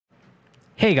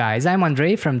Hey guys, I'm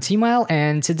Andre from Tmile,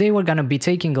 and today we're gonna be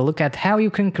taking a look at how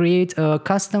you can create a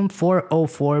custom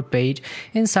 404 page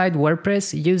inside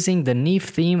WordPress using the Neve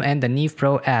theme and the Neve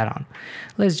Pro add-on.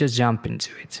 Let's just jump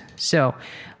into it. So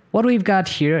what we've got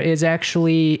here is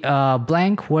actually a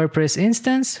blank WordPress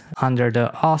instance under the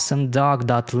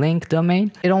awesomedog.link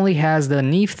domain. It only has the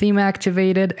Neve theme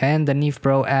activated and the Neve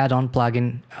Pro add-on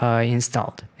plugin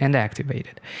installed and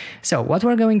activated. So what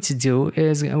we're going to do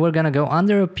is we're going to go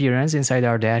under Appearance inside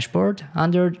our dashboard,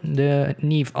 under the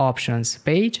Neve Options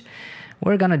page.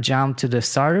 We're going to jump to the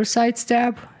Starter Sites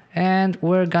tab, and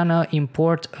we're going to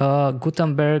import a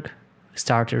Gutenberg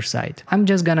starter site. I'm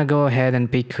just gonna go ahead and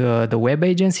pick the web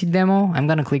agency demo. I'm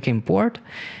gonna click import,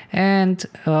 and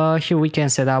here we can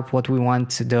set up what we want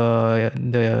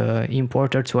the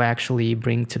importer to actually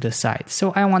bring to the site.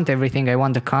 So I want everything. I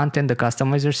want the content, the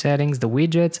customizer settings, the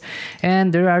widgets,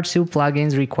 and there are 2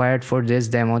 plugins required for this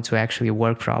demo to actually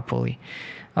work properly.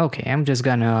 Okay, I'm just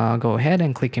gonna go ahead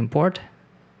and click import.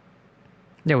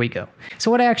 There we go. So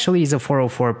what actually is a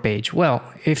 404 page? Well,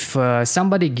 if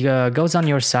somebody goes on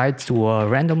your site to a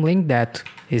random link that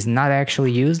is not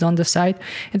actually used on the site,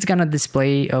 it's gonna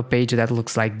display a page that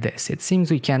looks like this. It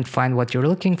seems we can't find what you're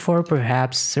looking for.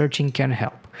 Perhaps searching can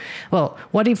help. Well,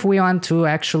 what if we want to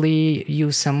actually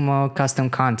use some custom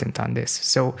content on this?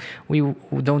 So we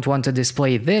don't want to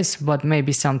display this, but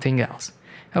maybe something else.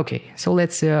 Okay, so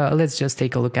let's just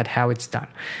take a look at how it's done.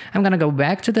 I'm gonna go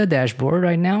back to the dashboard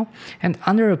right now, and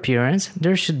under Appearance,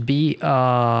 there should be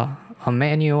a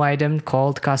menu item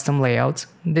called Custom Layouts.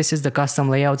 This is the Custom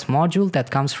Layouts module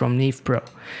that comes from Neve Pro.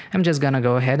 I'm just gonna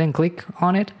go ahead and click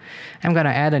on it. I'm gonna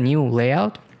add a new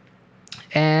layout,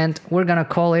 and we're gonna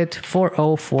call it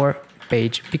 404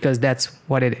 page because that's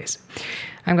what it is.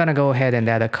 I'm gonna go ahead and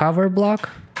add a cover block.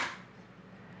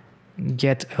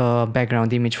 Get a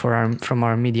background image from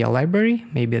our media library,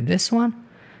 maybe this one.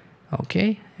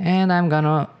 Okay, and I'm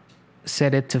gonna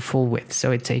set it to full width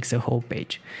so it takes the whole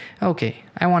page. Okay,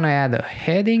 I want to add a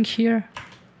heading here,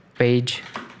 page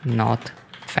not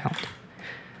found.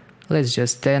 Let's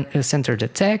just center the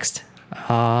text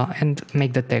and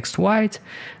make the text white.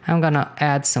 I'm gonna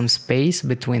add some space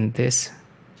between this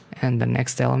and the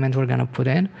next element we're gonna put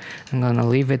in. I'm gonna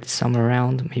leave it somewhere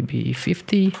around maybe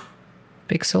 50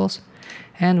 pixels,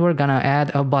 and we're gonna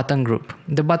add a button group.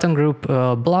 The button group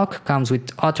block comes with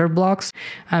other blocks.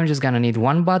 I'm just gonna need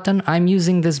 1 button. I'm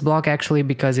using this block actually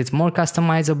because it's more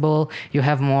customizable. You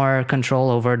have more control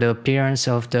over the appearance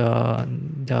of the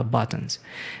buttons.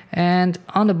 And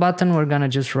on the button, we're gonna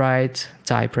just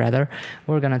type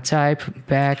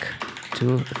back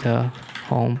to the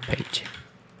home page.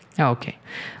 Okay,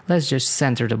 let's just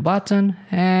center the button,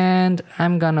 and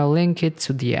I'm gonna link it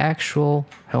to the actual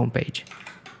home page.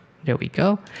 There we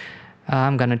go.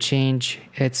 I'm gonna change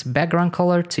its background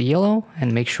color to yellow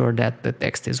and make sure that the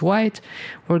text is white.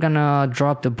 We're gonna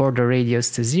drop the border radius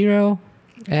to 0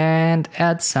 and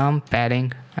add some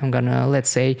padding. I'm gonna, let's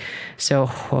say, so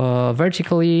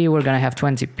vertically we're gonna have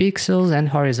 20 pixels and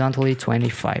horizontally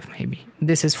 25 maybe.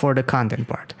 This is for the content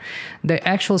part. The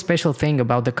actual special thing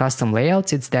about the custom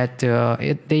layouts is that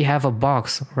they have a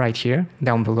box right here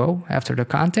down below after the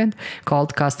content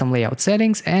called custom layout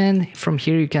settings, and from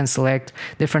here you can select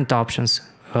different options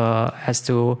as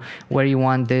to where you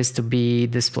want this to be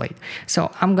displayed.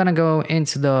 So I'm gonna go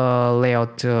into the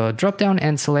layout dropdown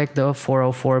and select the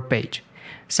 404 page.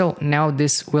 So now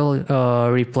this will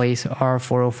replace our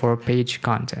 404 page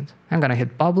content. I'm gonna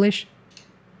hit publish,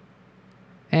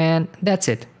 and that's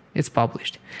it. It's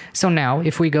published. So now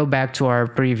if we go back to our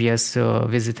previous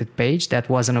visited page that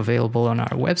wasn't available on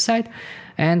our website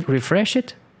and refresh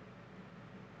it,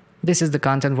 this is the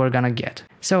content we're gonna get.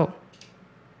 So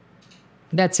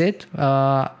that's it.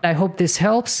 I hope this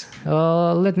helps.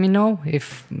 Let me know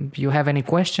if you have any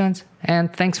questions,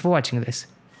 and thanks for watching this.